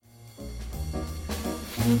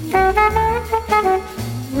Hello,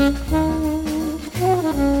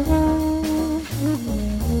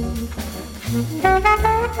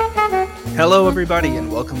 everybody,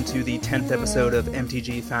 and welcome to the 10th episode of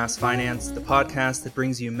MTG Fast Finance, the podcast that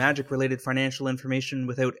brings you magic-related financial information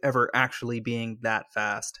without ever actually being that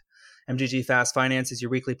fast. MTG Fast Finance is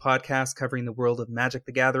your weekly podcast covering the world of Magic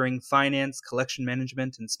the Gathering, finance, collection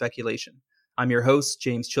management, and speculation. I'm your host,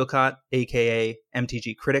 James Chilcott, aka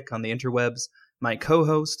MTG Critic on the interwebs. My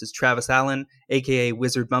co-host is Travis Allen, aka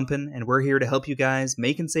Wizard Bumpin', and we're here to help you guys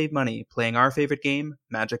make and save money playing our favorite game,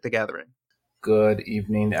 Magic the Gathering. Good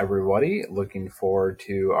evening, everybody. Looking forward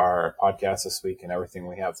to our podcast this week and everything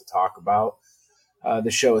we have to talk about. The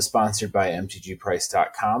show is sponsored by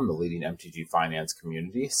MTGPrice.com, the leading MTG finance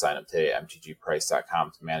community. Sign up today at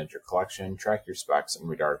MTGPrice.com to manage your collection, track your specs, and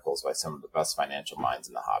read articles by some of the best financial minds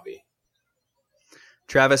in the hobby.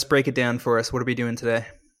 Travis, break it down for us. What are we doing today?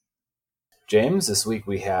 James, this week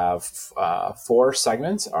we have 4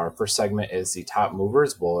 segments. Our first segment is the top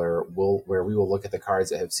movers, where we will look at the cards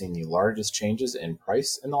that have seen the largest changes in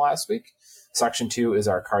price in the last week. Section 2 is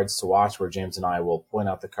our cards to watch, where James and I will point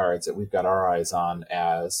out the cards that we've got our eyes on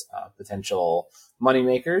as potential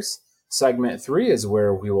moneymakers. Segment 3 is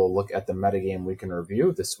where we will look at the metagame week in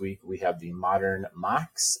review. This week we have the Modern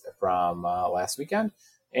Mox from last weekend.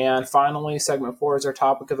 And finally, segment 4 is our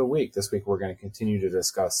topic of the week. This week, we're going to continue to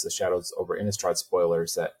discuss the Shadows over Innistrad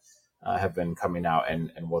spoilers that have been coming out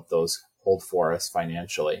and what those hold for us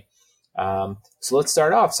financially. So let's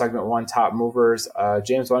start off. Segment 1, top movers.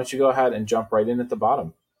 James, why don't you go ahead and jump right in at the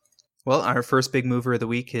bottom? Well, our first big mover of the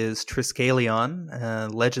week is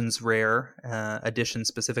Triskelion, Legends Rare edition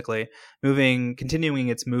specifically, continuing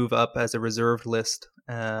its move up as a reserved list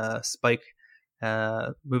spike.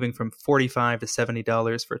 Moving from $45 to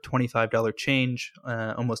 $70 for a $25 change,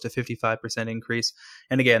 almost a 55% increase.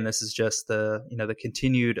 And again, this is just the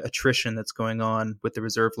continued attrition that's going on with the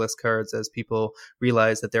reserve list cards as people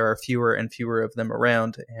realize that there are fewer and fewer of them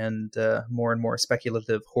around, and more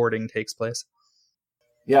speculative hoarding takes place.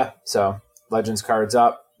 Yeah, so Legends cards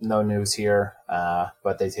up, no news here,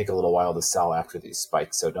 but they take a little while to sell after these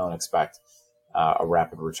spikes, so don't expect a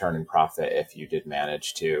rapid return in profit if you did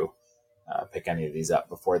manage to pick any of these up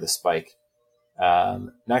before the spike.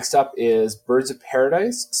 Next up is Birds of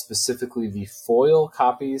Paradise, specifically the foil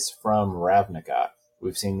copies from Ravnica.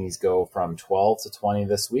 We've seen these go from 12 to 20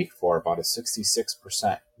 this week for about a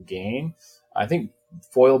 66% gain. I think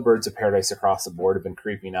foil Birds of Paradise across the board have been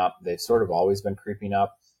creeping up. They've sort of always been creeping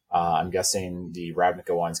up. I'm guessing the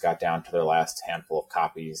Ravnica ones got down to their last handful of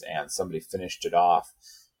copies and somebody finished it off.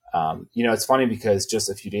 It's funny because just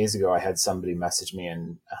a few days ago, I had somebody message me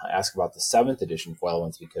and ask about the 7th edition foil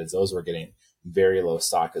ones because those were getting very low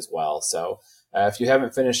stock as well. So if you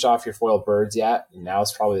haven't finished off your foil birds yet,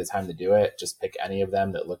 now's probably the time to do it. Just pick any of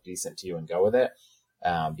them that look decent to you and go with it,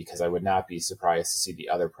 because I would not be surprised to see the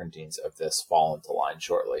other printings of this fall into line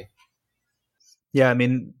shortly. Yeah, I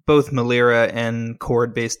mean, both Melira and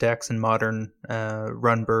Chord-based decks in Modern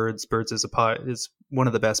run Birds. Birds is one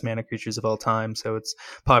of the best mana creatures of all time, so it's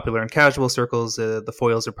popular in casual circles. The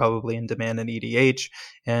foils are probably in demand in EDH,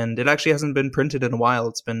 and it actually hasn't been printed in a while.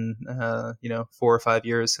 It's been 4 or 5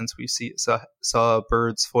 years since we saw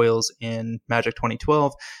Birds foils in Magic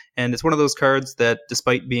 2012, and it's one of those cards that,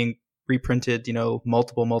 despite being reprinted,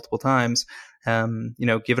 multiple times,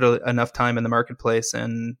 give it enough time in the marketplace,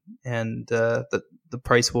 and the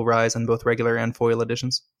price will rise on both regular and foil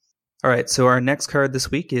editions. All right, so our next card this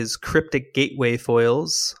week is Cryptic Gateway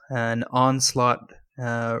foils, an onslaught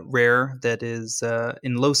rare that is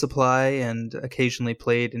in low supply and occasionally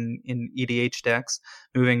played in EDH decks,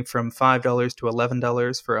 moving from $5 to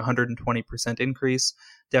 $11 for a 120% increase.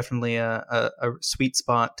 Definitely a sweet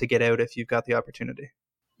spot to get out if you've got the opportunity.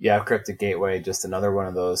 Yeah, Cryptic Gateway, just another one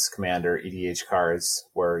of those Commander EDH cards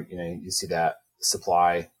where you see that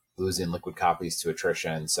supply losing liquid copies to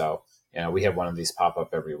attrition. So we have one of these pop up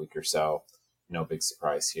every week or so. No big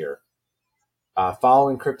surprise here.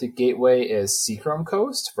 Following Cryptic Gateway is Seachrome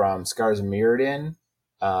Coast from Scars of Mirrodin.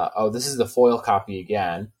 This is the foil copy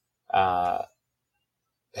again. Has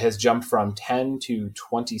jumped from 10 to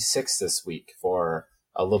 26 this week for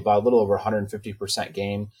a little over 150%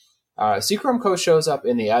 gain. Seachrome Coast shows up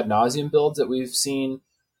in the Ad Nauseam builds that we've seen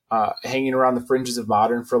hanging around the fringes of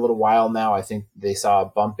Modern for a little while now. I think they saw a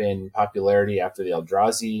bump in popularity after the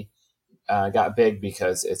Eldrazi got big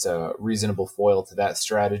because it's a reasonable foil to that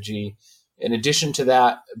strategy. In addition to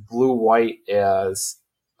that, blue-white has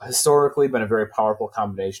historically been a very powerful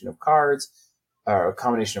combination of cards, or a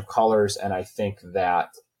combination of colors, and I think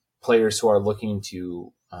that players who are looking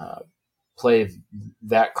to play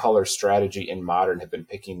that color strategy in Modern have been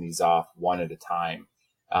picking these off one at a time.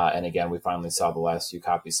 And again, we finally saw the last few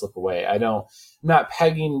copies slip away. I'm not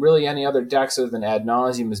pegging really any other decks other than Ad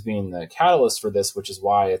Nauseam as being the catalyst for this, which is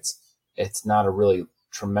why it's not a really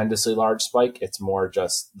tremendously large spike. It's more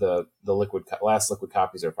just the last liquid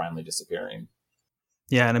copies are finally disappearing.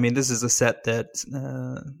 Yeah, and I mean, this is a set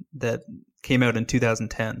that came out in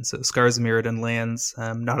 2010, so Scars of Mirrodin lands.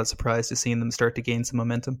 Not a surprise to seeing them start to gain some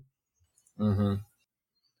momentum. Mm-hmm.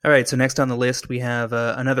 All right, so next on the list we have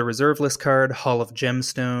another reserve list card, Hall of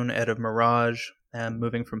Gemstone out of Mirage,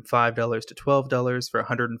 moving from $5 to $12 for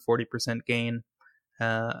 140% gain.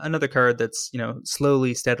 Another card that's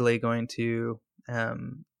slowly, steadily going to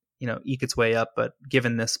eke its way up, but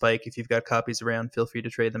given this spike, if you've got copies around, feel free to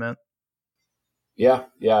trade them out. Yeah.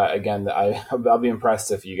 Again, I'll be impressed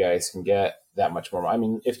if you guys can get that much more. I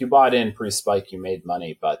mean, if you bought in pre-spike, you made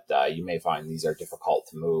money, but you may find these are difficult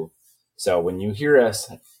to move. So when you hear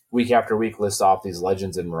us week after week list off these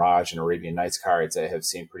Legends and Mirage and Arabian Nights cards that have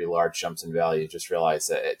seen pretty large jumps in value, just realize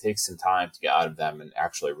that it takes some time to get out of them and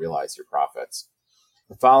actually realize your profits.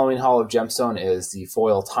 The following Hall of Gemstone is the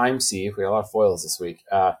foil Time Sieve. We got a lot of foils this week.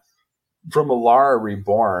 From Alara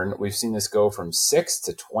Reborn, we've seen this go from 6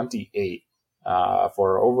 to 28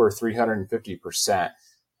 for over 350%.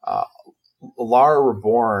 Alara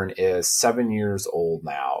Reborn is 7 years old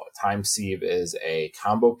now. Time Sieve is a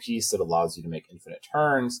combo piece that allows you to make infinite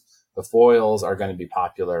turns. The foils are going to be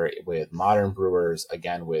popular with modern brewers,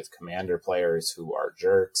 again, with commander players who are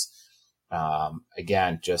jerks.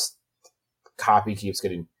 Again, just copy keeps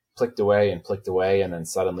getting plicked away, and then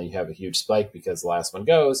suddenly you have a huge spike because the last one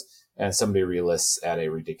goes, and somebody relists at a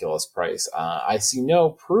ridiculous price. I see no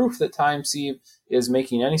proof that Time Sieve is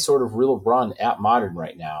making any sort of real run at Modern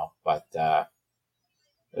right now, but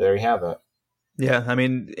there you have it. Yeah, I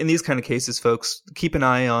mean, in these kind of cases, folks, keep an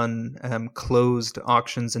eye on closed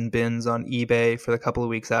auctions and bins on eBay for a couple of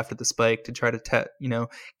weeks after the spike to try to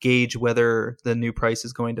gauge whether the new price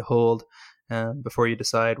is going to hold. Before you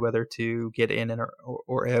decide whether to get in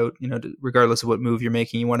or out, regardless of what move you're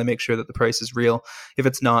making, you want to make sure that the price is real. If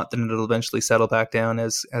it's not, then it'll eventually settle back down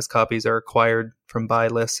as copies are acquired from buy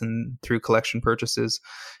lists and through collection purchases,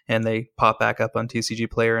 and they pop back up on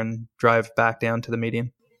TCG Player and drive back down to the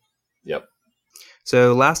median. Yep.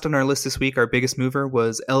 So last on our list this week, our biggest mover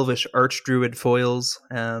was Elvish Archdruid foils.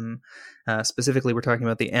 Specifically, we're talking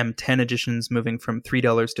about the M10 editions moving from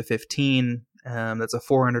 $3 to $15. That's a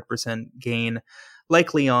 400% gain,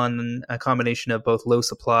 likely on a combination of both low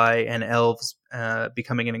supply and elves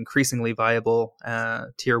becoming an increasingly viable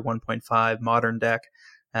tier 1.5 modern deck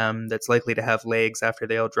that's likely to have legs after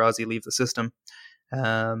the Eldrazi leave the system.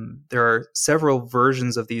 There are several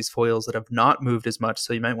versions of these foils that have not moved as much,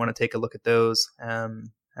 so you might want to take a look at those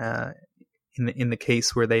in the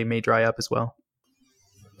case where they may dry up as well.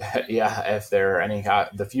 Yeah, if there are any,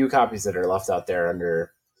 the few copies that are left out there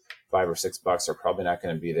under $5 or $6 are probably not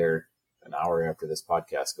going to be there an hour after this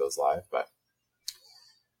podcast goes live, but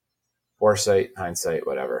foresight, hindsight,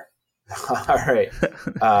 whatever. All right.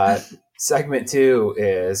 Segment 2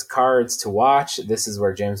 is cards to watch. This is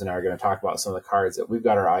where James and I are going to talk about some of the cards that we've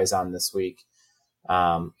got our eyes on this week.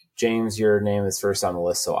 James, your name is first on the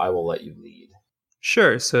list, so I will let you lead.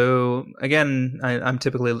 Sure. So again, I'm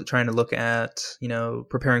typically trying to look at,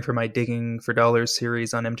 preparing for my Digging for Dollars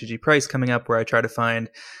series on MTG Price coming up, where I try to find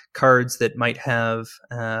cards that might have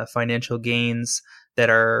financial gains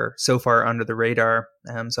that are so far under the radar.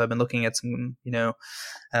 So I've been looking at some,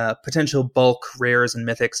 potential bulk rares and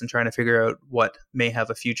mythics and trying to figure out what may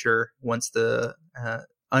have a future once the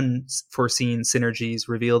unforeseen synergies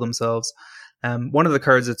reveal themselves. One of the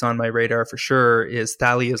cards that's on my radar for sure is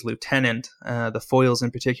Thalia's Lieutenant, the foils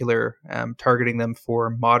in particular, targeting them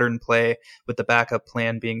for modern play with the backup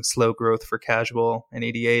plan being slow growth for casual and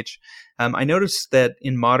EDH. I noticed that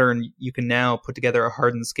in Modern, you can now put together a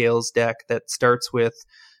Hardened Scales deck that starts with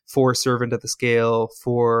 4 Servant of the Scale,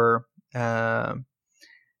 4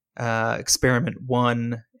 Experiment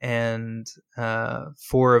 1, and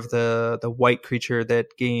 4 of the white creature that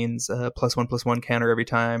gains a +1/+1 counter every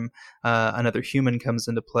time another human comes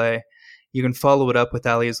into play. You can follow it up with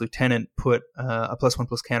Thalia's Lieutenant, put a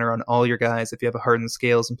 +1/+ counter on all your guys. If you have a Hardened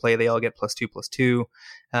Scales in play, they all get +2/+2.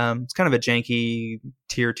 It's kind of a janky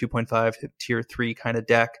tier 2.5, tier 3 kind of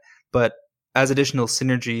deck, but as additional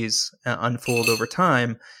synergies unfold over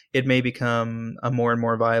time, it may become a more and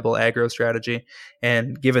more viable aggro strategy.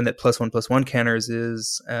 And given that +1/+1 counters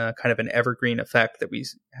is kind of an evergreen effect that we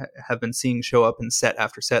have been seeing show up in set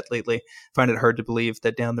after set lately, I find it hard to believe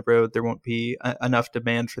that down the road there won't be enough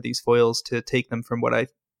demand for these foils to take them from what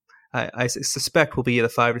I suspect will be the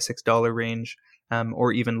 $5 to $6 range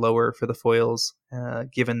or even lower for the foils,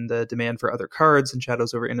 given the demand for other cards in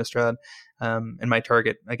Shadows over Innistrad. And my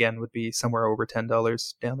target, again, would be somewhere over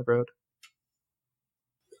 $10 down the road.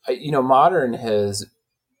 Modern has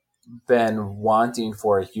been wanting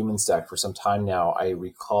for a humans deck for some time now. I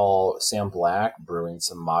recall Sam Black brewing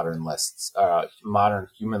some modern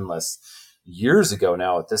human lists years ago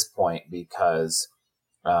now at this point, because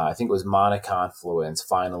I think it was Mana Confluence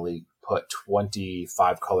finally put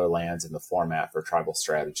 25 color lands in the format for tribal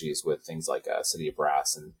strategies with things like City of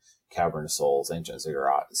Brass and Cavern of Souls, Ancient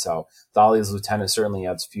Ziggurat. So Thalia's Lieutenant certainly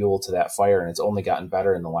adds fuel to that fire, and it's only gotten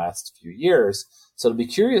better in the last few years. So it'll be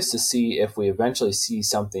curious to see if we eventually see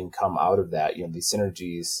something come out of that. These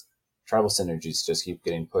synergies, tribal synergies, just keep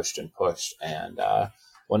getting pushed and pushed. And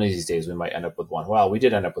one of these days we might end up with one. Well, we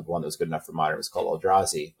did end up with one that was good enough for Modern. It was called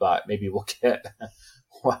Eldrazi, but maybe we'll get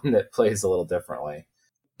one that plays a little differently.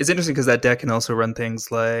 It's interesting because that deck can also run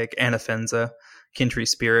things like Anafenza, Kintry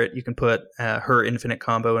Spirit. You can put her infinite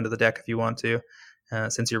combo into the deck if you want to,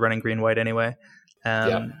 since you're running green-white anyway.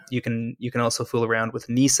 You can also fool around with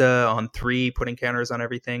Nissa on 3, putting counters on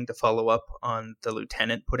everything to follow up on the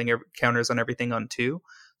Lieutenant, putting counters on everything on 2.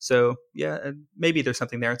 So yeah, maybe there's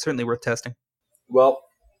something there. It's certainly worth testing. Well,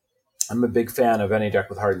 I'm a big fan of any deck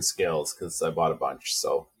with Hardened Scales because I bought a bunch.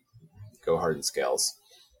 So go Hardened Scales.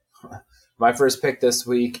 My first pick this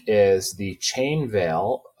week is the Chain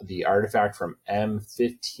Veil, the artifact from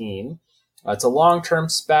M15. It's a long-term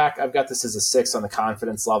spec. I've got this as a 6 on the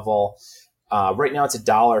confidence level. Right now it's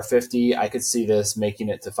 $1.50. I could see this making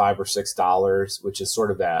it to $5 or $6, which is sort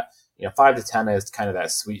of that, 5 to 10 is kind of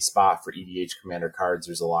that sweet spot for EDH Commander cards.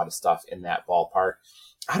 There's a lot of stuff in that ballpark.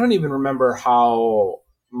 I don't even remember how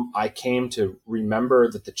I came to remember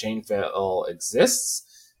that the Chain Veil exists.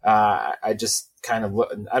 I just kind of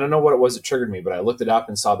I don't know what it was that triggered me, but I looked it up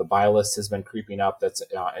and saw the buy list has been creeping up.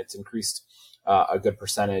 It's increased a good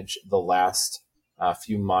percentage the last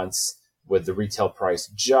few months, with the retail price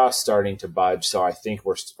just starting to budge. So I think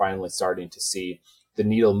we're finally starting to see the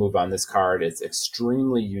needle move on this card. It's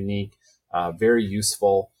extremely unique, very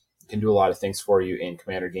useful. It can do a lot of things for you in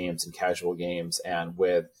Commander games and casual games. And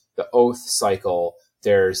with the Oath cycle,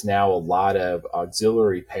 there's now a lot of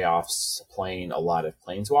auxiliary payoffs playing a lot of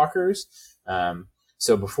Planeswalkers.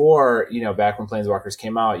 So before, back when Planeswalkers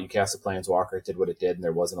came out, you cast a Planeswalker, it did what it did, and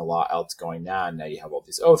there wasn't a lot else going on. Now you have all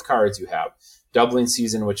these Oath cards, you have Doubling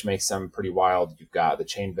Season, which makes them pretty wild. You've got the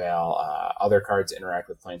Chain Veil, other cards that interact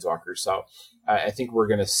with Planeswalkers. So I think we're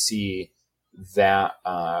going to see that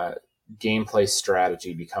gameplay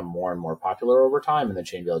strategy become more and more popular over time, and the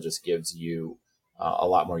Chain Veil just gives you a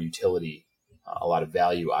lot more utility, a lot of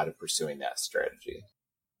value out of pursuing that strategy.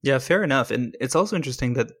 Yeah, fair enough. And it's also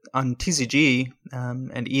interesting that on TCG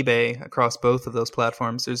and eBay, across both of those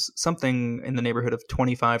platforms, there's something in the neighborhood of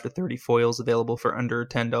 25 to 30 foils available for under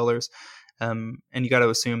 $10. And you got to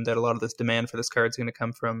assume that a lot of this demand for this card is going to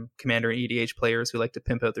come from Commander and EDH players who like to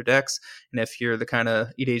pimp out their decks. And if you're the kind of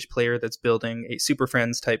EDH player that's building a Super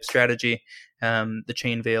Friends type strategy, the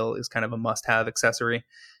Chain Veil is kind of a must-have accessory.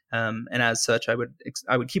 And as such, I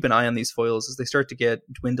would keep an eye on these foils as they start to get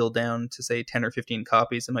dwindled down to, say, 10 or 15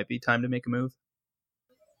 copies. It might be time to make a move.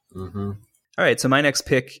 Mm-hmm. All right, so my next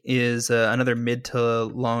pick is another mid to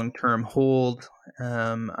long-term hold,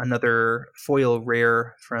 another foil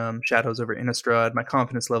rare from Shadows over Innistrad. My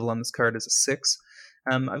confidence level on this card is a 6.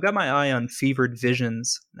 I've got my eye on Fevered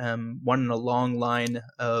Visions, one in a long line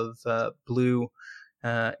of blue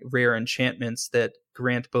rare enchantments that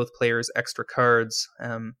grant both players extra cards.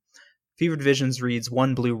 Fevered Visions reads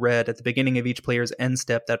 1 blue-red. At the beginning of each player's end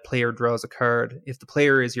step, that player draws a card. If the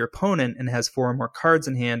player is your opponent and has 4 or more cards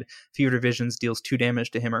in hand, Fevered Visions deals 2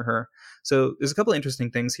 damage to him or her. So there's a couple of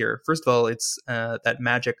interesting things here. First of all, it's that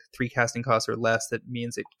magic 3 casting costs or less. That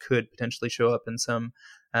means it could potentially show up in some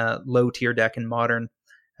low-tier deck in Modern,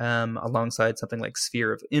 alongside something like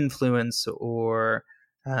Sphere of Influence or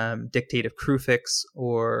Dictate of Kruphix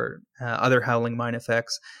or other Howling Mine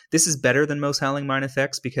effects. This is better than most Howling Mine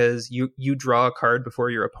effects because you draw a card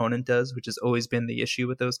before your opponent does, which has always been the issue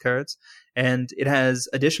with those cards. And it has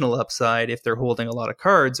additional upside if they're holding a lot of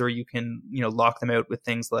cards, or you can lock them out with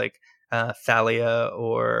things like Thalia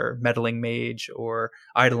or Meddling Mage or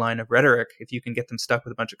Eidolon of Rhetoric. If you can get them stuck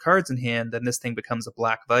with a bunch of cards in hand, then this thing becomes a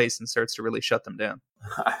black vice and starts to really shut them down.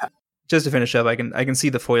 Just to finish up, I can see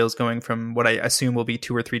the foils going from what I assume will be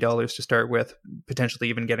 $2 or $3 to start with, potentially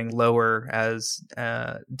even getting lower as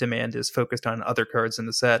demand is focused on other cards in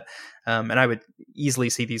the set. And I would easily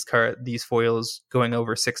see these foils going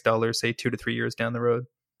over $6, say 2 to 3 years down the road.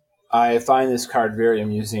 I find this card very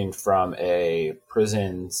amusing from a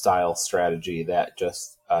prison style strategy that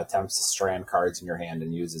just attempts to strand cards in your hand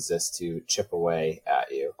and uses this to chip away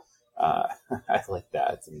at you. I like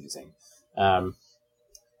that. It's amusing.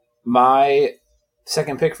 My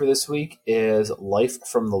second pick for this week is Life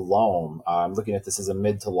from the Loam. I'm looking at this as a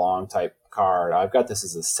mid to long type card. I've got this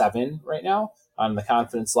as a 7 right now on the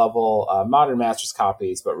confidence level. Modern Masters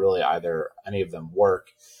copies, but really any of them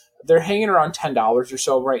work. They're hanging around $10 or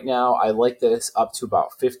so right now. I like this up to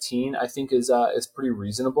about 15. I think is pretty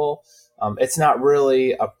reasonable. It's not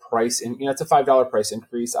really a price, it's a $5 price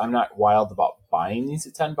increase. I'm not wild about buying these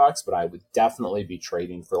at $10, but I would definitely be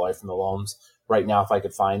trading for Life from the Loams right now if I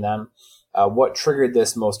could find them. What triggered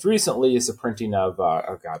this most recently is the printing of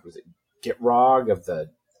was it Gitrog of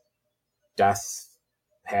the Death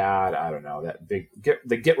Pad? I don't know, that big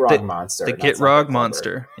the Gitrog monster. The Gitrog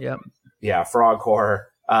monster. Yep. Yeah, Frog Horror.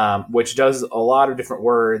 Which does a lot of different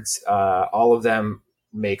words. All of them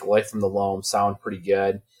make Life from the Loam sound pretty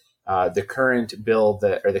good. The current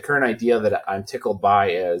the current idea that I'm tickled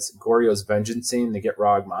by is Goryo's Vengeancing the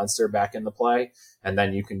Gitrog monster back into play, and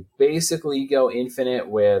then you can basically go infinite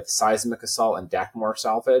with Seismic Assault and Dakmor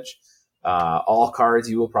Salvage. All cards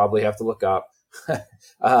you will probably have to look up.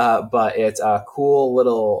 But it's a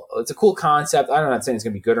cool concept. I'm not saying it's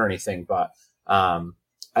going to be good or anything, but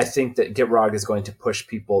I think that Gitrog is going to push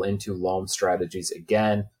people into Loam strategies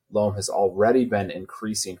again. Loam has already been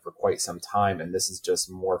increasing for quite some time, and this is just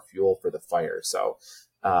more fuel for the fire. So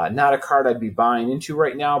not a card I'd be buying into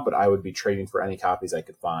right now, but I would be trading for any copies I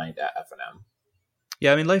could find at F&M.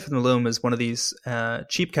 Yeah, I mean, Life from the Loam is one of these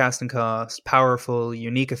cheap casting cost, powerful,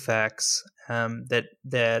 unique effects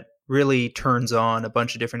that really turns on a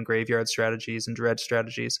bunch of different graveyard strategies and dredge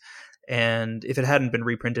strategies. And if it hadn't been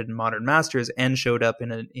reprinted in Modern Masters and showed up in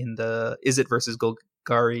the Izzet versus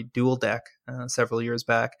Golgari dual deck several years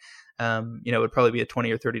back, it would probably be a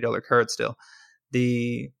 $20 or $30 card still.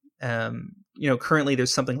 Currently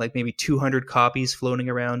there's something like maybe 200 copies floating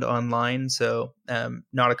around online, so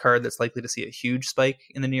not a card that's likely to see a huge spike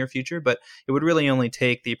in the near future, but it would really only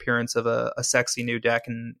take the appearance of a sexy new deck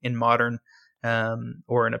in Modern,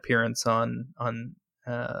 or an appearance on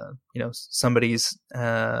somebody's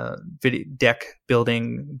deck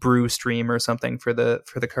building brew stream or something for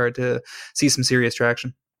the card to see some serious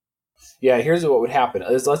traction. Yeah, here's what would happen.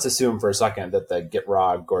 Let's assume for a second that the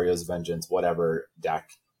Gitrog, Goryo's Vengeance, whatever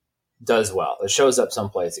deck does well. It shows up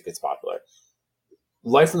someplace, it gets popular.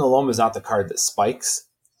 Life from the Loam is not the card that spikes.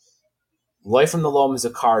 Life from the Loam is a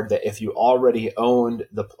card that if you already owned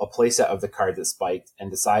a playset of the card that spiked and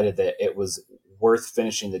decided that it was worth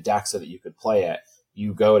finishing the deck so that you could play it,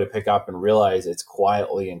 you go to pick up and realize it's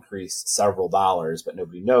quietly increased several dollars, but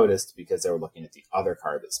nobody noticed because they were looking at the other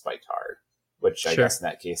card that spiked hard, which I guess in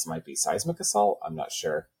that case might be Seismic Assault. I'm not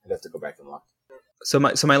sure. I'd have to go back and look. So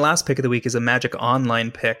my last pick of the week is a Magic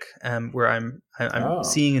Online pick, where I'm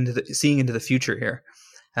seeing into the future here.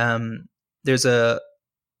 There's a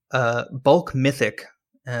bulk mythic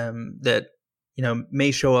that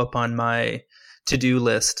may show up on my to-do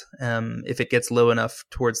list if it gets low enough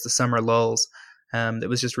towards the summer lulls. That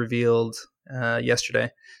was just revealed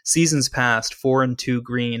yesterday. Seasons Past, 4 and 2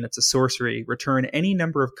 green. It's a sorcery. Return any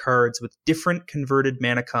number of cards with different converted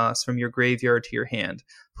mana costs from your graveyard to your hand.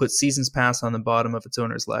 Put Seasons Past on the bottom of its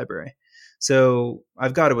owner's library. So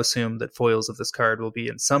I've got to assume that foils of this card will be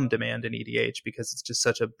in some demand in EDH because it's just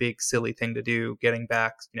such a big, silly thing to do, getting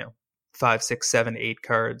back 5, 6, 7, 8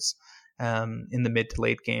 cards in the mid to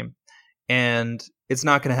late game. And it's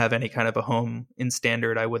not going to have any kind of a home in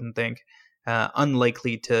Standard, I wouldn't think.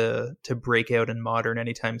 Unlikely to break out in Modern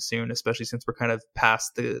anytime soon, especially since we're kind of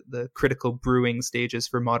past the critical brewing stages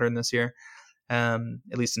for Modern this year, at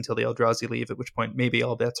least until the Eldrazi leave, at which point maybe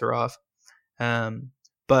all bets are off.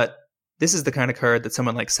 But this is the kind of card that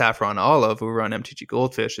someone like Saffron Olive, who run MTG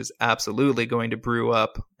Goldfish, is absolutely going to brew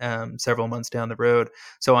up several months down the road.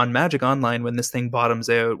 So on Magic Online, when this thing bottoms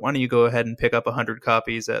out, why don't you go ahead and pick up 100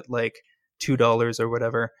 copies at like $2 or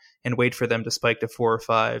whatever and wait for them to spike to 4 or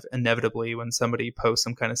 5 inevitably when somebody posts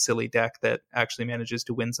some kind of silly deck that actually manages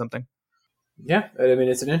to win something. Yeah, I mean,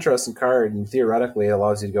 it's an interesting card, and theoretically it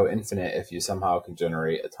allows you to go infinite if you somehow can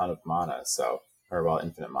generate a ton of mana,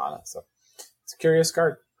 infinite mana. So it's a curious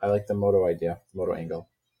card. I like the Moto idea, Moto angle.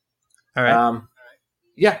 All right.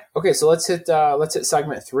 Yeah, okay, so let's hit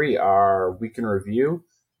segment 3, our week in review.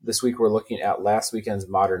 This week we're looking at last weekend's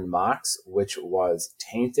Modern Mox, which was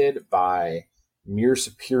tainted by Myr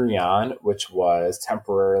Superion, which was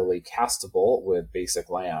temporarily castable with basic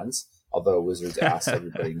lands, although Wizards asked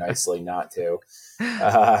everybody nicely not to.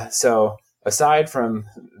 So aside from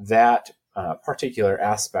that particular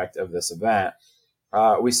aspect of this event,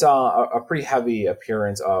 we saw a pretty heavy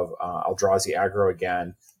appearance of Eldrazi aggro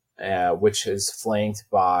again, which is flanked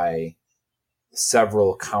by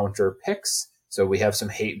several counter picks. So we have some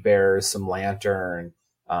Hate Bears, some Lantern,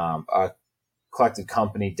 a Collected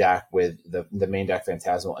Company deck with the main deck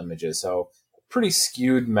Phantasmal Images. So pretty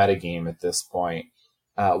skewed metagame at this point.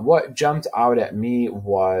 What jumped out at me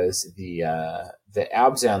was the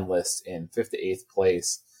Abzan list in 5th to 8th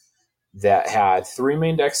place that had 3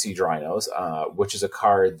 main deck Siege Rhinos, which is a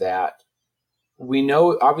card that we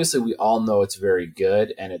know, obviously we all know it's very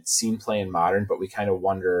good and it's seen play in Modern, but we kind of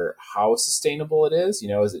wonder how sustainable it is.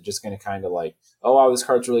 Is it just going to kind of like, oh, wow, this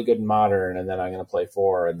card's really good in Modern, and then I'm going to play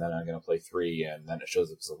 4, and then I'm going to play 3, and then it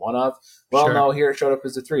shows up as a 1 of? Well, sure. No, here it showed up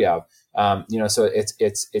as a 3 of. So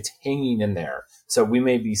it's hanging in there. So we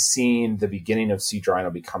may be seeing the beginning of Siege Rhino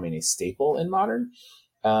becoming a staple in Modern.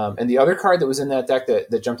 And the other card that was in that deck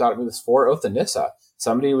that jumped out at me was 4 Oath of Nissa.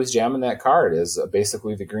 Somebody was jamming that card as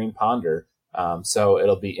basically the Green Ponder. So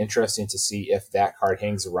it'll be interesting to see if that card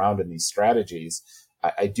hangs around in these strategies.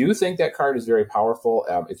 I do think that card is very powerful.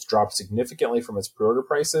 It's dropped significantly from its pre-order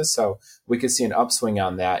prices, so we could see an upswing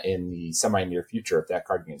on that in the semi-near future if that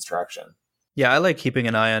card gains traction. Yeah, I like keeping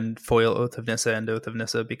an eye on foil Oath of Nissa and Oath of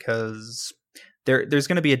Nissa because there's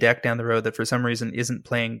going to be a deck down the road that for some reason isn't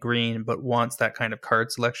playing green but wants that kind of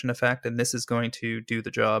card selection effect, and this is going to do the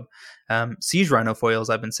job. Siege Rhino foils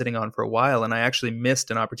I've been sitting on for a while, and I actually missed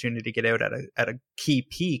an opportunity to get out at a key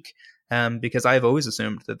peak because I've always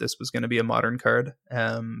assumed that this was going to be a Modern card.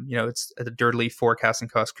 It's a dirtily 4 casting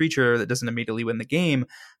cost creature that doesn't immediately win the game,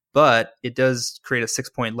 but it does create a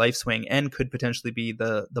 6-point life swing and could potentially be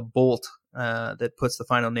the bolt that puts the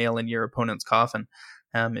final nail in your opponent's coffin.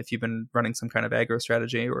 If you've been running some kind of aggro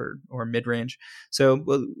strategy or mid-range. So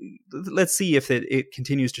let's see if it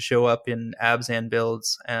continues to show up in Abzan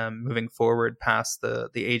builds moving forward past the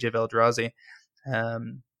Age of Eldrazi.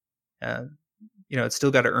 It's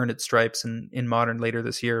still got to earn its stripes in Modern later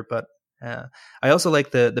this year, but I also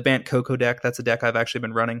like the Bant Coco deck. That's a deck I've actually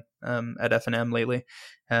been running at FNM lately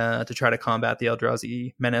to try to combat the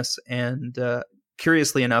Eldrazi menace. And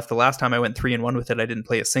curiously enough, the last time I went 3-1 with it, I didn't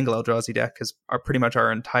play a single Eldrazi deck because pretty much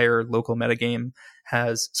our entire local metagame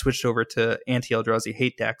has switched over to anti-Eldrazi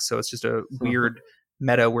hate decks. So it's just a weird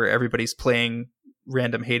meta where everybody's playing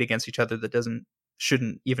random hate against each other that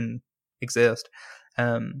shouldn't even exist.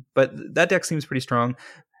 But that deck seems pretty strong.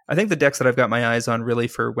 I think the decks that I've got my eyes on really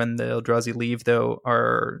for when the Eldrazi leave, though,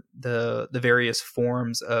 are the various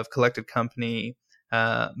forms of Collected Company,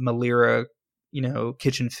 Malira,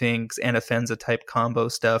 Kitchen Finks, Anafenza type combo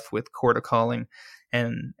stuff with Court of Calling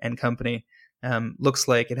and company. Looks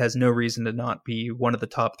like it has no reason to not be one of the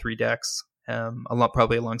top 3 decks,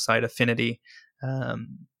 probably alongside Affinity,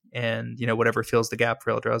 and whatever fills the gap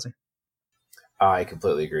for Eldrazi. I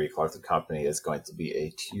completely agree. Collected Company is going to be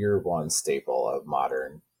a tier 1 staple of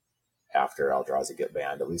Modern after Eldrazi get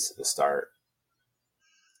banned, at least at the start.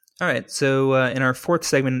 All right, so in our 4th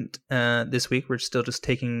segment this week, we're still just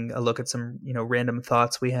taking a look at some random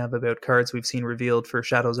thoughts we have about cards we've seen revealed for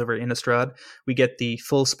Shadows over Innistrad. We get the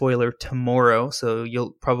full spoiler tomorrow, so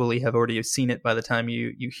you'll probably have already seen it by the time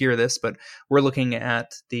you hear this, but we're looking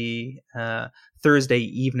at the Thursday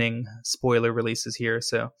evening spoiler releases here.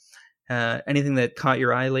 So anything that caught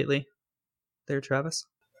your eye lately there, Travis?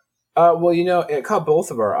 It caught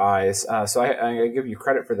both of our eyes, so I give you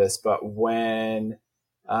credit for this, but when...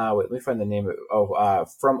 let me find the name of it.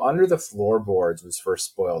 From Under the Floorboards was first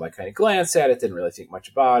spoiled. I kind of glanced at it, didn't really think much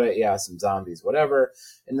about it. Yeah, some zombies, whatever.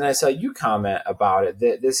 And then I saw you comment about it.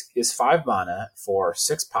 That this is 5 mana for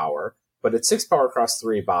 6 power, but it's 6 power across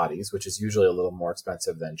 3 bodies, which is usually a little more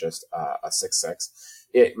expensive than just a 6/6.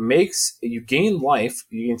 It makes you gain life.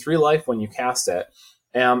 You gain 3 life when you cast it,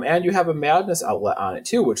 and you have a madness outlet on it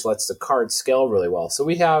too, which lets the card scale really well. So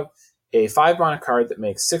we have a 5 mana card that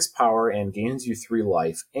makes 6 power and gains you 3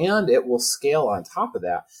 life, and it will scale on top of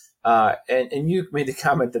that. And you made the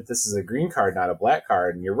comment that this is a green card, not a black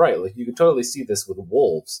card, and you're right. Like, you can totally see this with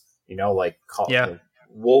wolves,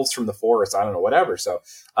 wolves from the forest, I don't know, whatever. So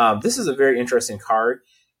this is a very interesting card.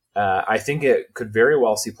 I think it could very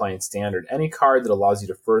well see play in Standard. Any card that allows you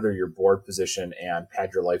to further your board position and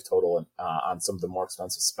pad your life total on some of the more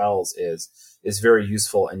expensive spells is very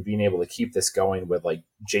useful, and being able to keep this going with like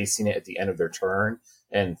Jacing it at the end of their turn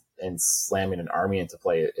and slamming an army into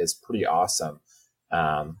play is pretty awesome.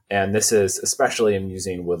 And this is especially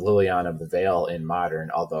amusing with Liliana of the Veil in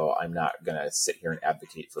Modern, although I'm not going to sit here and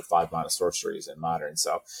advocate for 5 mana sorceries in Modern.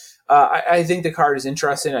 So I think the card is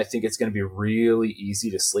interesting. I think it's going to be really easy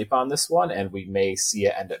to sleep on this one, and we may see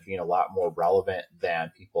it end up being a lot more relevant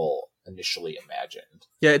than people initially imagined.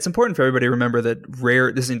 Yeah, it's important for everybody to remember that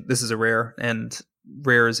this is a rare, and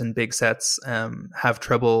rares in big sets have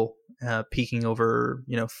trouble peaking over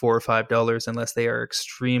 $4 or $5 unless they are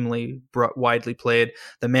extremely widely played.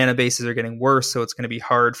 The mana bases are getting worse, so it's going to be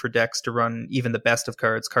hard for decks to run even the best of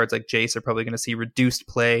cards. Cards like Jace are probably going to see reduced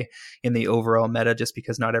play in the overall meta just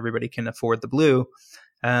because not everybody can afford the blue.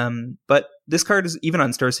 But this card is even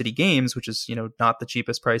on Star City Games, which is, not the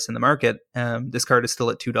cheapest price in the market. This card is still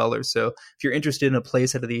at $2. So if you're interested in a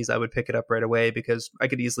playset of these, I would pick it up right away because I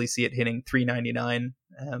could easily see it hitting $3.99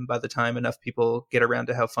 by the time enough people get around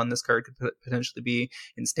to how fun this card could potentially be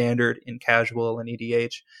in Standard, in Casual, and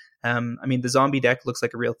EDH. The zombie deck looks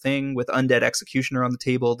like a real thing. With Undead Executioner on the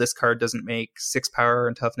table, this card doesn't make 6 power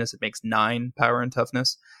and toughness, it makes 9 power and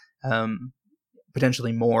toughness.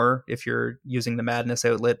 Potentially more if you're using the Madness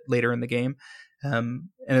outlet later in the game. And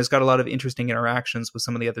it's got a lot of interesting interactions with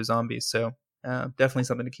some of the other zombies. So definitely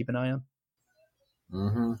something to keep an eye on.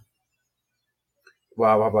 Mm-hmm.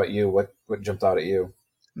 Wow, how about you? What jumped out at you?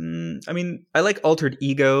 I like Altered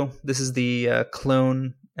Ego. This is the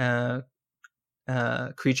clone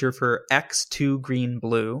creature for X 2 green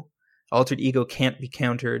blue. Altered Ego can't be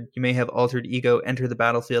countered. You may have Altered Ego enter the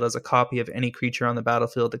battlefield as a copy of any creature on the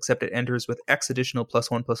battlefield, except it enters with X additional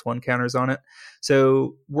 +1/+1 counters on it.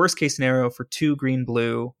 So worst case scenario, for 2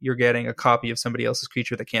 green-blue, you're getting a copy of somebody else's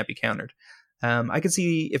creature that can't be countered. I could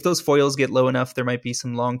see if those foils get low enough, there might be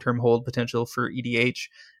some long-term hold potential for EDH.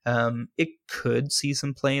 It could see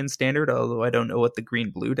some play in Standard, although I don't know what the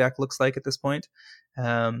green-blue deck looks like at this point.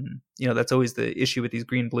 That's always the issue with these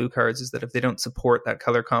green-blue cards, is that if they don't support that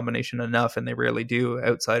color combination enough, and they rarely do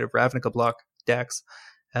outside of Ravnica block decks,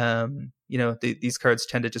 these cards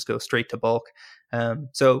tend to just go straight to bulk.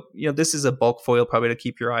 This is a bulk foil probably to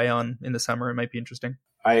keep your eye on in the summer. It might be interesting.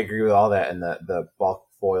 I agree with all that, and the bulk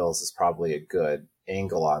foils is probably a good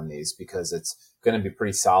angle on these because it's going to be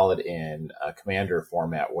pretty solid in a Commander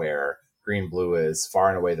format where green-blue is far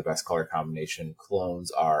and away the best color combination.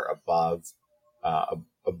 Clones are above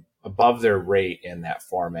their rate in that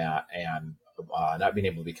format, and not being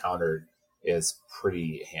able to be countered is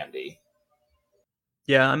pretty handy.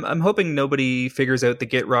 Yeah, I'm hoping nobody figures out the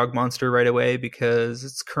Gitrog monster right away because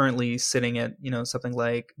it's currently sitting at something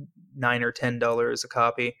like $9 or $10 a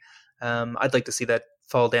copy. I'd like to see that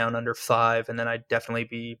fall down under 5, and then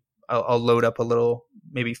I'll load up a little,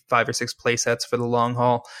 maybe 5 or 6 play sets for the long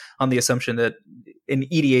haul, on the assumption that in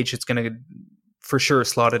EDH it's going to for sure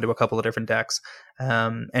slot into a couple of different decks,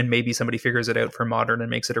 and maybe somebody figures it out for Modern and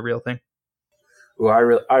makes it a real thing. Ooh, I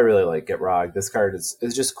really like Gitrog. This card is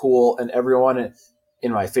just cool, and everyone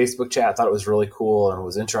in my Facebook chat thought it was really cool and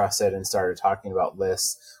was interested and started talking about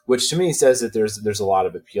lists, which to me says that there's a lot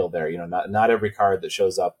of appeal there. Not every card that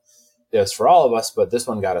shows up is for all of us, but this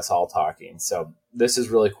one got us all talking. So this is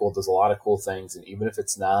really cool. There's a lot of cool things, and even if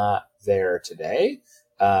it's not there today,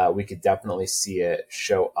 we could definitely see it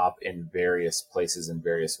show up in various places in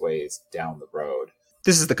various ways down the road.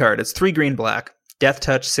 This is the card. It's 3 green-black. Death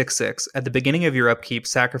Touch 6/6. At the beginning of your upkeep,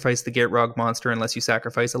 sacrifice the Gitrog monster unless you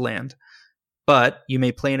sacrifice a land. But you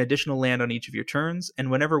may play an additional land on each of your turns,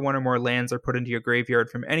 and whenever one or more lands are put into your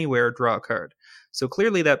graveyard from anywhere, draw a card. So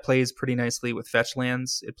clearly that plays pretty nicely with fetch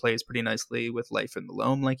lands. It plays pretty nicely with Life in the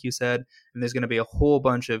Loam, like you said, and there's going to be a whole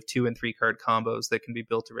bunch of 2 and 3 card combos that can be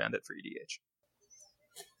built around it for EDH.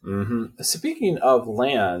 Mm-hmm. Speaking of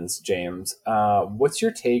lands, James, what's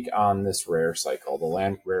your take on this rare cycle,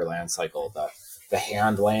 the rare land cycle, the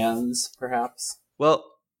hand lands, perhaps? Well,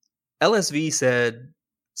 LSV said,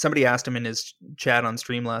 somebody asked him in his chat on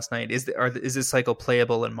stream last night, is this cycle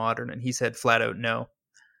playable in Modern? And he said flat out no.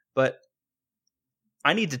 But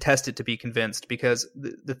I need to test it to be convinced, because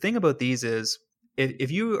the thing about these is, if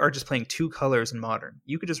you are just playing 2 colors in Modern,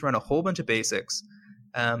 you could just run a whole bunch of basics,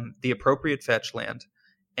 the appropriate fetch land,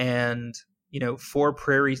 and 4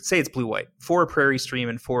 prairie, say it's blue-white, 4 prairie stream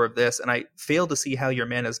and 4 of this, and I fail to see how your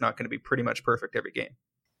mana is not going to be pretty much perfect every game.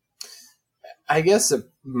 I guess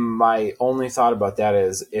my only thought about that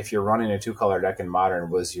is, if you're running a 2-color deck in Modern,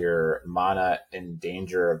 was your mana in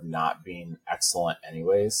danger of not being excellent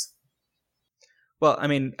anyways? Well,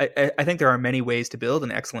 I think there are many ways to build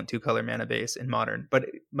an excellent 2-color mana base in Modern, but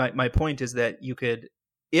my point is that you could,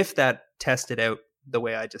 if that tested out the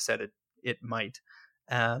way I just said it might,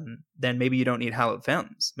 then maybe you don't need Hallowed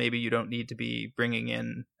Fountains. Maybe you don't need to be bringing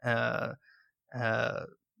in a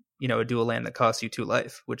dual land that costs you 2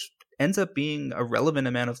 life, which ends up being a relevant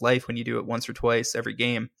amount of life when you do it once or twice every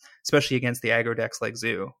game, especially against the aggro decks like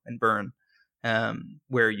Zoo and Burn,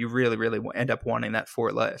 where you really, really end up wanting that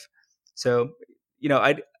 4 life. So,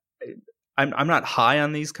 I'm not high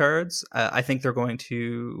on these cards. I think they're going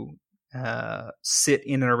to sit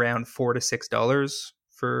in and around $4 to $6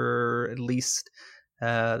 for at least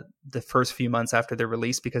the first few months after their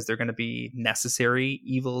release, because they're going to be necessary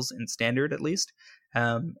evils in Standard at least.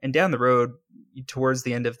 And down the road, towards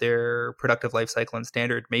the end of their productive life cycle in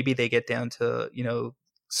Standard, maybe they get down to,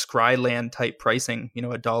 Scryland type pricing,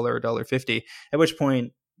 $1, $1.50, at which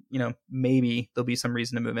point, maybe there'll be some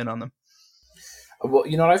reason to move in on them. Well,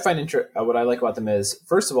 what I find what I like about them is,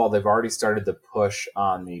 first of all, they've already started the push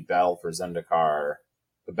on the Battle for Zendikar,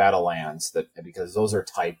 the battle lands, because those are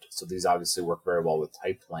typed. So these obviously work very well with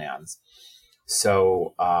typed lands.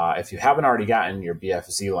 So if you haven't already gotten your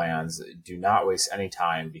BFZ lands, do not waste any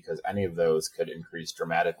time, because any of those could increase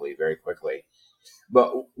dramatically very quickly.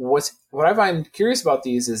 But what I find curious about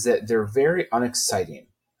these is that they're very unexciting,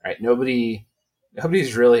 right? Nobody's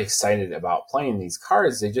really excited about playing these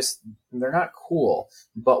cards. They're not cool.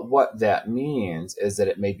 But what that means is that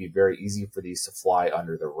it may be very easy for these to fly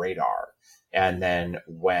under the radar. And then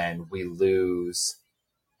when we lose,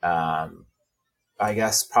 I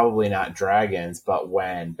guess probably not dragons, but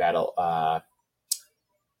when Battle for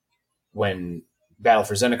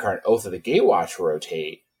Zendikar and Oath of the Gatewatch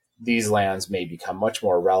rotate, these lands may become much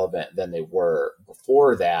more relevant than they were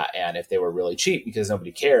before that. And if they were really cheap because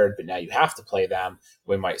nobody cared, but now you have to play them,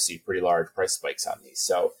 we might see pretty large price spikes on these.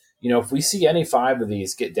 So, if we see any 5 of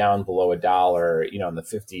these get down below $1, in the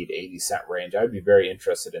 50 to 80 cent range, I would be very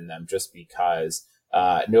interested in them, just because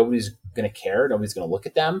nobody's going to care. Nobody's going to look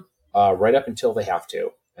at them right up until they have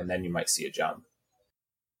to. And then you might see a jump.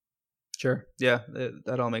 Sure. Yeah,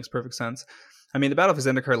 that all makes perfect sense. I mean, the Battle for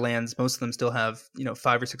Zendikar lands, most of them still have,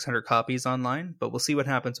 500 or 600 copies online, but we'll see what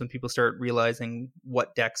happens when people start realizing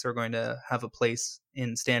what decks are going to have a place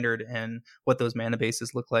in Standard and what those mana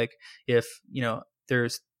bases look like. If,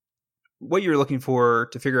 there's what you're looking for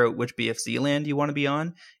to figure out which BFZ land you want to be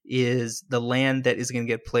on is the land that is going to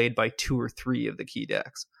get played by 2 or 3 of the key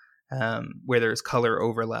decks, where there's color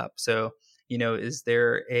overlap. So, is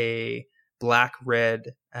there a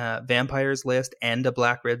black-red vampires list and a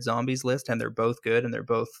black-red zombies list, and they're both good and they're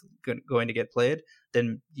both going to get played,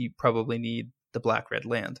 then you probably need the black-red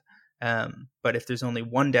land. But if there's only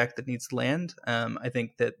one deck that needs land, I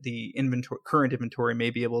think that the current inventory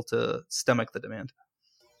may be able to stomach the demand.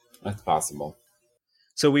 That's possible.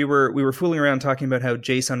 So we were fooling around talking about how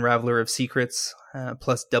Jace Unraveler of Secrets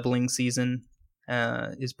plus Doubling Season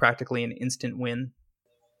is practically an instant win,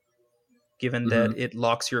 given that it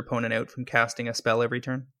locks your opponent out from casting a spell every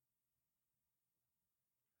turn.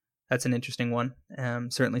 That's an interesting one.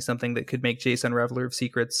 Certainly something that could make Jace Unraveler of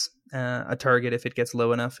Secrets a target if it gets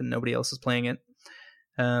low enough and nobody else is playing it.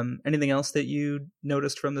 Anything else that you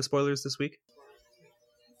noticed from the spoilers this week?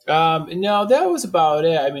 No, that was about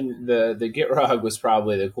it. I mean, the Gitrog was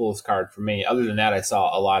probably the coolest card for me. Other than that, I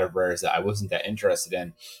saw a lot of rares that I wasn't that interested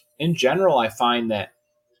in. In general, I find that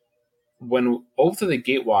when Oath of the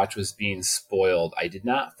Gatewatch was being spoiled, I did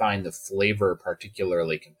not find the flavor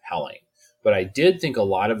particularly compelling. But I did think a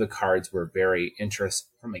lot of the cards were very interesting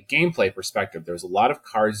from a gameplay perspective. There was a lot of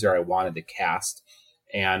cards there I wanted to cast.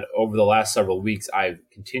 And over the last several weeks, I've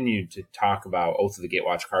continued to talk about Oath of the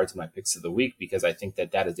Gatewatch cards in my picks of the week, because I think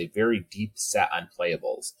that is a very deep set on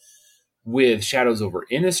playables. With Shadows over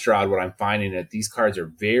Innistrad, what I'm finding that these cards are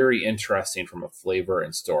very interesting from a flavor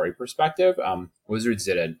and story perspective. Wizards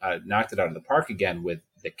knocked it out of the park again with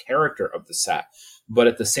the character of the set. But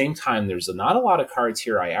at the same time, there's not a lot of cards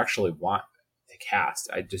here I actually want to cast.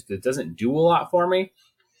 It doesn't do a lot for me.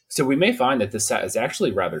 So we may find that this set is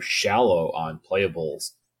actually rather shallow on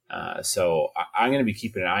playables. So I'm going to be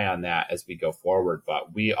keeping an eye on that as we go forward.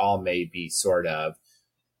 But we all may be this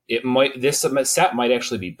set might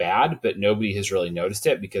actually be bad, but nobody has really noticed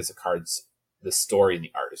it because the story and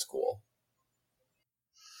the art is cool.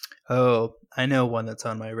 Oh, I know one that's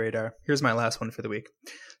on my radar. Here's my last one for the week.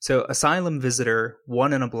 So Asylum Visitor,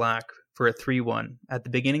 1 and a black for a 3/1. At the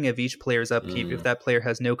beginning of each player's upkeep, if that player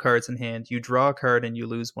has no cards in hand, you draw a card and you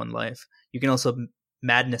lose 1 life. You can also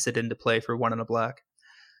madness it into play for 1 and a black.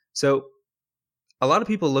 So a lot of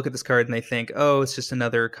people look at this card and they think, oh, it's just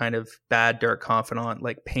another kind of bad Dark Confidant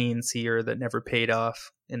like Pain Seer that never paid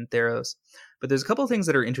off in Theros. But there's a couple of things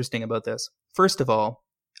that are interesting about this. First of all,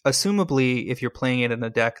 assumably, if you're playing it in a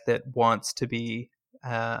deck that wants to be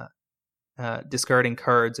discarding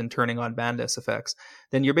cards and turning on madness effects,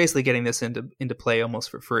 then you're basically getting this into play almost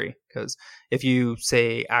for free. Because if you,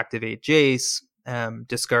 say, activate Jace,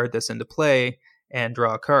 discard this into play, and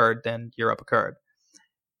draw a card, then you're up a card.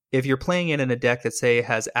 If you're playing it in a deck that, say,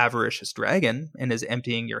 has Avaricious Dragon and is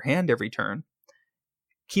emptying your hand every turn,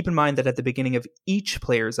 keep in mind that at the beginning of each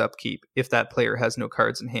player's upkeep, if that player has no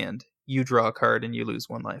cards in hand, you draw a card and you lose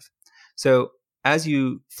 1 life. So as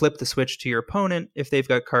you flip the switch to your opponent, if they've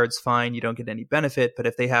got cards, fine, you don't get any benefit. But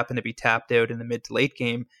if they happen to be tapped out in the mid to late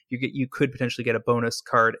game, you could potentially get a bonus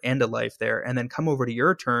card and a life there. And then come over to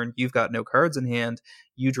your turn, you've got no cards in hand,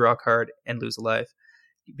 you draw a card and lose a life.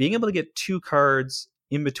 Being able to get 2 cards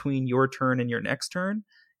in between your turn and your next turn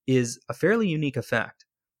is a fairly unique effect.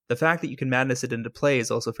 The fact that you can madness it into play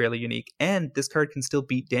is also fairly unique, and this card can still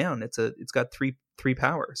beat down. It's got three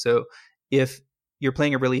power. So if you're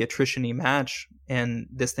playing a really attrition-y match and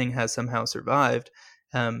this thing has somehow survived,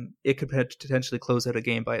 it could potentially close out a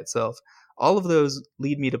game by itself. All of those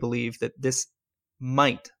lead me to believe that this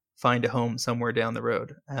might find a home somewhere down the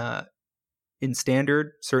road. In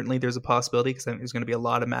Standard, certainly there's a possibility because I think there's going to be a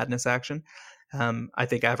lot of madness action. I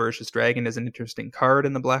think Avaricious Dragon is an interesting card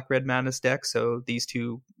in the Black-Red Madness deck, so these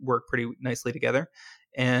two work pretty nicely together.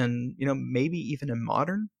 And, maybe even in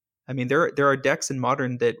Modern. I mean, there are decks in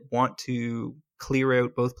Modern that want to clear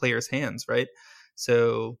out both players' hands, right?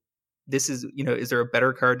 So this is, is there a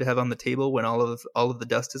better card to have on the table when all of the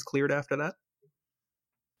dust is cleared after that?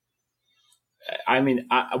 I mean,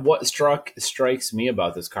 what strikes me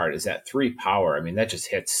about this card is that 3 power. I mean, that just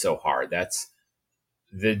hits so hard. That's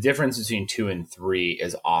the difference between 2 and 3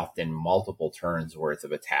 is often multiple turns worth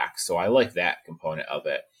of attack. So I like that component of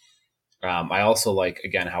it. I also like,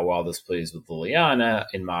 again, how well this plays with Liliana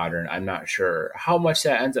in Modern. I'm not sure how much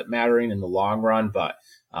that ends up mattering in the long run, but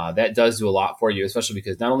that does do a lot for you, especially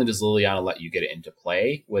because not only does Liliana let you get it into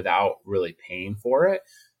play without really paying for it,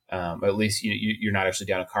 at least you're not actually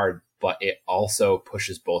down a card, but it also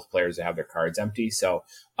pushes both players to have their cards empty. So,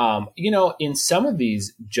 in some of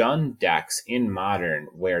these Jund decks in Modern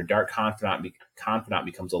where Dark Confidant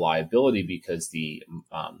becomes a liability because the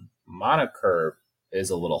mana curve is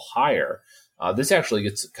a little higher, this actually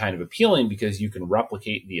gets kind of appealing because you can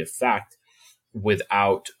replicate the effect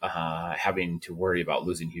without having to worry about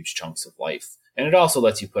losing huge chunks of life. And it also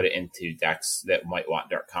lets you put it into decks that might want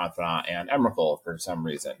Dark Confidant and Emrakul for some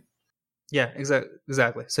reason. Yeah,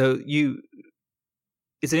 exactly. So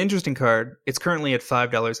it's an interesting card. It's currently at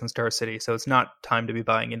 $5 in Star City, so it's not time to be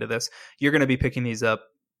buying into this. You're going to be picking these up.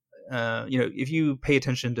 If you pay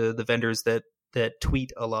attention to the vendors that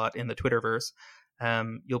tweet a lot in the Twitterverse,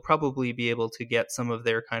 you'll probably be able to get some of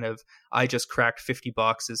their kind of, I just cracked 50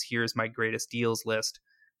 boxes, here's my greatest deals list.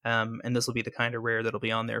 And this will be the kind of rare that'll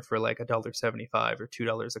be on there for like $1.75 or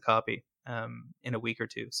 $2 a copy in a week or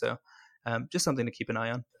two. So just something to keep an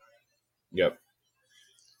eye on. Yep.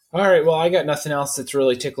 All right. Well, I got nothing else that's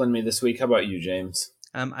really tickling me this week. How about you, James?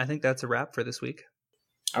 I think that's a wrap for this week.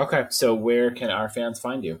 Okay. So where can our fans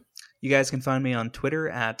find you? You guys can find me on Twitter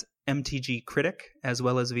at MTG Critic, as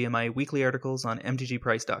well as via my weekly articles on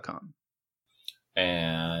mtgprice.com.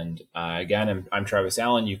 And again, I'm Travis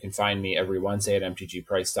Allen. You can find me every Wednesday at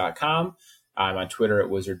mtgprice.com. I'm on Twitter at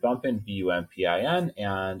WizardBumpin, BUMPIN,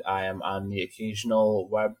 and I am on the occasional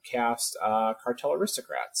webcast Cartel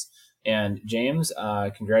Aristocrats. And James,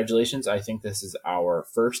 congratulations. I think this is our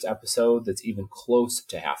first episode that's even close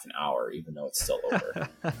to half an hour, even though it's still over.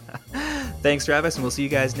 Thanks, Travis, and we'll see you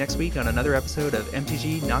guys next week on another episode of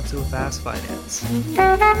MTG Not So Fast Finance.